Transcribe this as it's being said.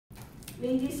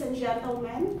Ladies and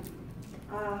gentlemen,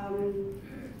 I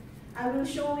will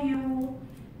show you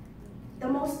the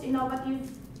most innovative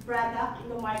product in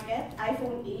the market,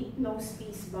 iPhone 8, no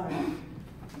space bar.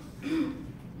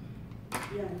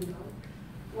 Yan, di ba?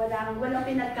 Walang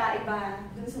pinagkaiba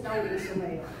dun sa nauuso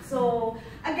ngayon. So,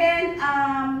 again,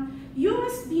 you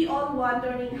must be all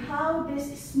wondering how this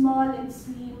small and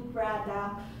slim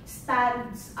product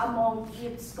stands among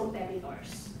its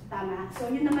competitors. Tama? So,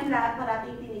 yun naman lahat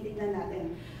parating tinitignan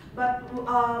natin. But,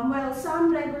 well,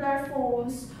 some regular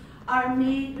phones are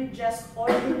made with just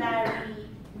ordinary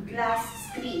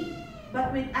glass screen.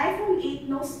 But with iPhone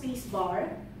 8 no space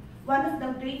bar, one of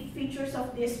the great features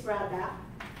of this product,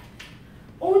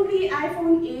 only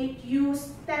iPhone 8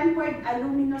 used tempered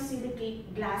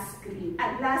aluminosilicate glass screen.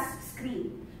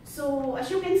 So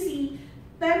as you can see,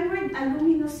 tempered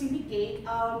aluminosilicate,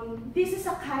 this is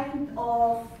a kind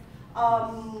of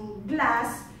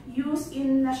glass used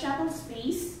in a shuttle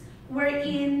space,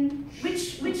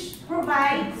 which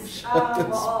provides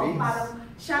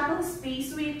shuttle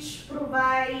space, which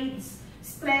provides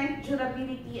strength,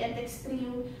 durability, and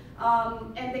extreme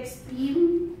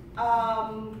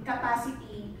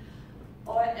capacity,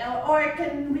 or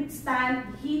can withstand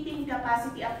heating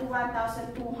capacity up to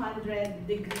 1,200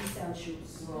 degrees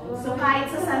Celsius. So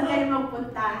kahit sa saan kayo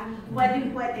magpunta,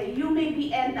 pwede. You may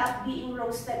end up being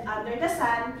roasted under the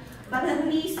sun, but at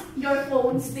least your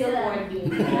phone's still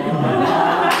working.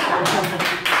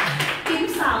 Keep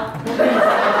south.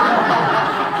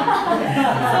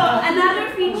 So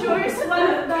another features, one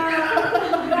of the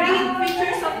great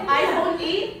features of iPhone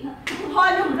 8,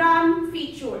 hologram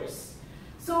features.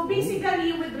 So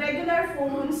basically, with regular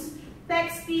phones,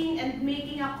 texting and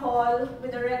making a call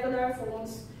with the regular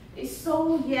phones is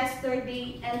so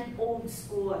yesterday and old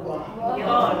school.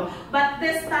 Wow. But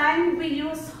this time, we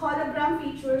use hologram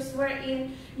features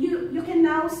wherein you can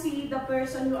now see the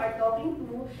person you are talking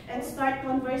to and start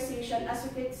conversation as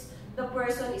if the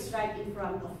person is right in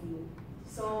front of you.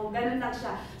 So, ganun lang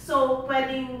siya. So,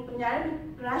 pwedeng,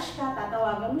 kunyari, crush ka,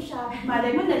 tatawagan mo siya,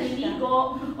 malay mo,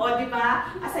 naliligo, o di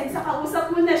ba? Aside sa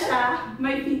kausap mo na siya,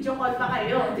 may video call pa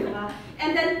kayo, di ba?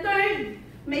 And then third,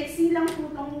 maiksi lang po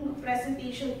itong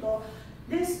presentation ko.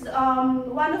 This,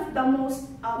 one of the most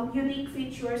unique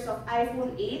features of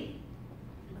iPhone 8,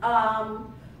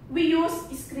 we use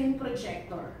screen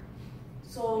projector.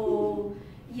 So,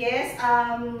 yes,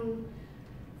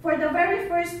 for the very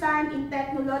first time in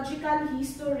technological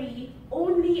history,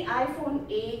 only iPhone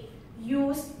 8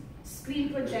 used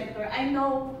screen projector. I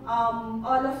know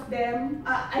all of them.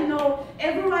 I know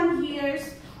everyone here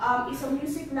is a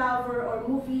music lover or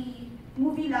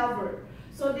movie lover.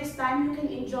 So this time you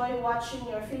can enjoy watching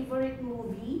your favorite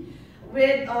movie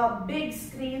with a big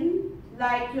screen,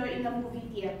 like you're in a movie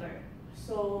theater.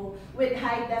 So with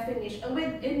high definition,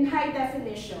 in high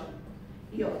definition,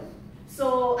 yun.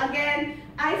 So again,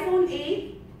 iPhone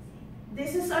 8,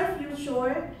 this is our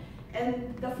future,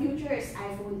 and the future is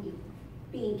iPhone 8.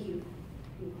 Thank you.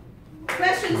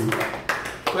 Questions?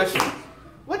 Question.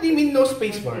 What do you mean no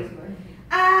space bar?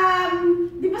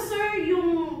 Di ba sir,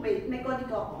 wait, may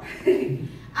kodigo ako.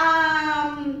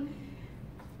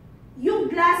 Yung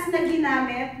glass na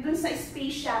ginamit dun sa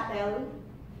space shuttle,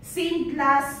 same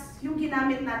glass yung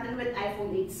ginamit natin with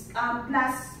iPhone 8,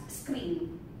 glass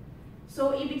screen.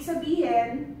 So, ibig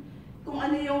sabihin, kung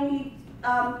ano yung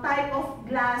type of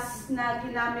glass na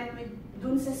ginamit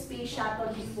dun sa space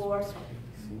shuttle before,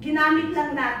 ginamit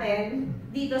lang natin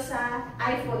dito sa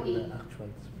iPhone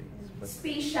 8.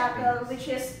 Space shuttle, which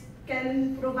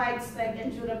can provide strength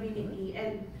and durability,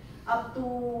 and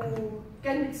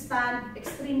can withstand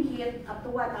extreme heat up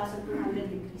to 1,200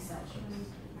 degrees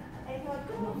Celsius. I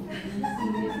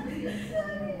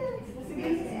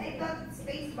thought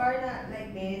space bar na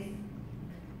like this.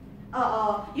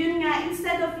 Yun nga,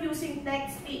 instead of using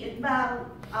texting,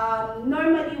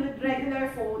 normally with regular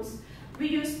phones, we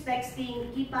use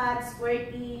texting, keypad,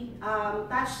 QWERTY,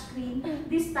 touchscreen.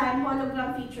 This time,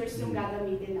 hologram features yung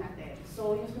gagamitin natin.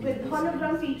 So, with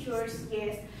hologram features,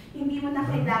 yes, hindi mo na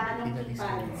kailangan ng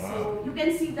keypad. So, you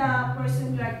can see the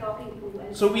person you are talking to.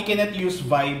 So, we cannot use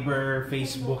Viber,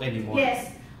 Facebook anymore?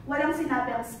 Yes. Walang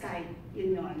sinabi ang Skype.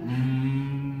 Yun yun.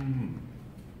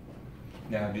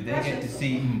 Now, do they get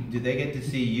to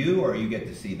see you, or you get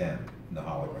to see them in the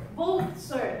hologram? Both,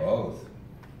 sir. Both.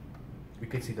 We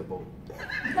can see the boat. Yes.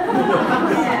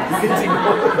 We can see the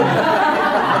boat.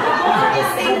 Both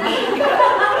is thinking.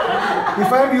 If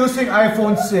I'm using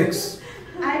iPhone 6.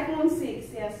 iPhone 6,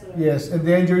 yes, sir. Yes, and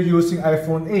then you're using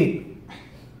iPhone 8.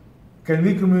 Can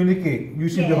we communicate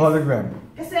using the hologram?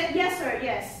 Kasi, yes, sir,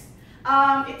 yes.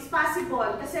 It's possible.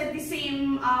 Kasi the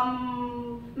same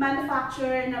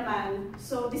manufacturer naman.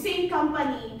 So the same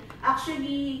company,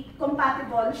 actually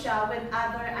compatible siya with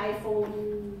other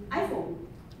iPhone.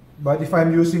 But if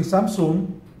I'm using Samsung,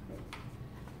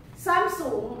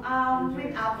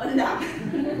 With Apple lang.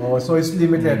 oh, so it's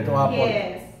limited to Apple.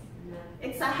 Yes.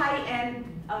 It's a high-end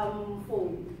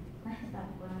phone.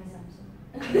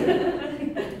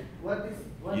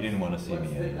 You didn't want to see me.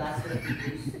 What's the glass that you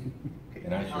use?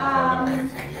 And I should have told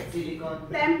him what to see. Silicon.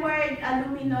 Tempered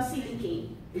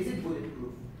aluminosilicate. Is it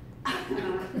bulletproof?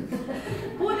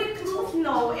 Bulletproof,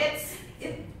 no.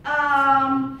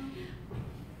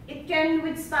 It can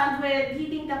withstand with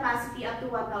heating capacity up to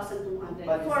 1,200.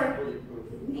 But it's not bulletproof.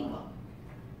 Hindi po.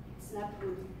 It's not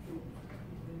bulletproof.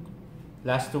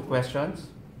 Last two questions.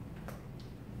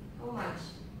 How much?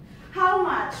 How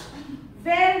much?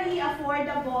 Very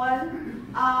affordable.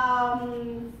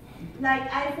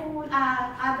 Like iPhone,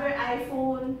 other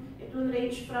iPhone, it will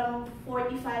range from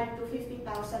 45 to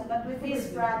 50,000. But with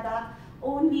this product,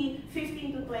 only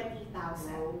 15 to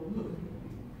 20,000.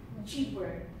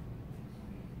 Cheaper.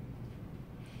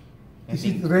 Is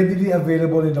it readily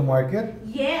available in the market?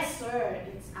 Yes, sir.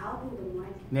 It's out in the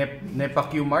market.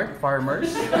 Nepa-Q-Mart,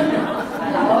 farmers. In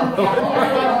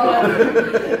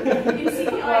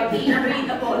CRT,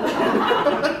 available.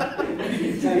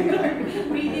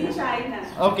 Made in China.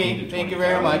 Okay, thank you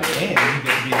very much. And you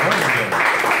get to be home again.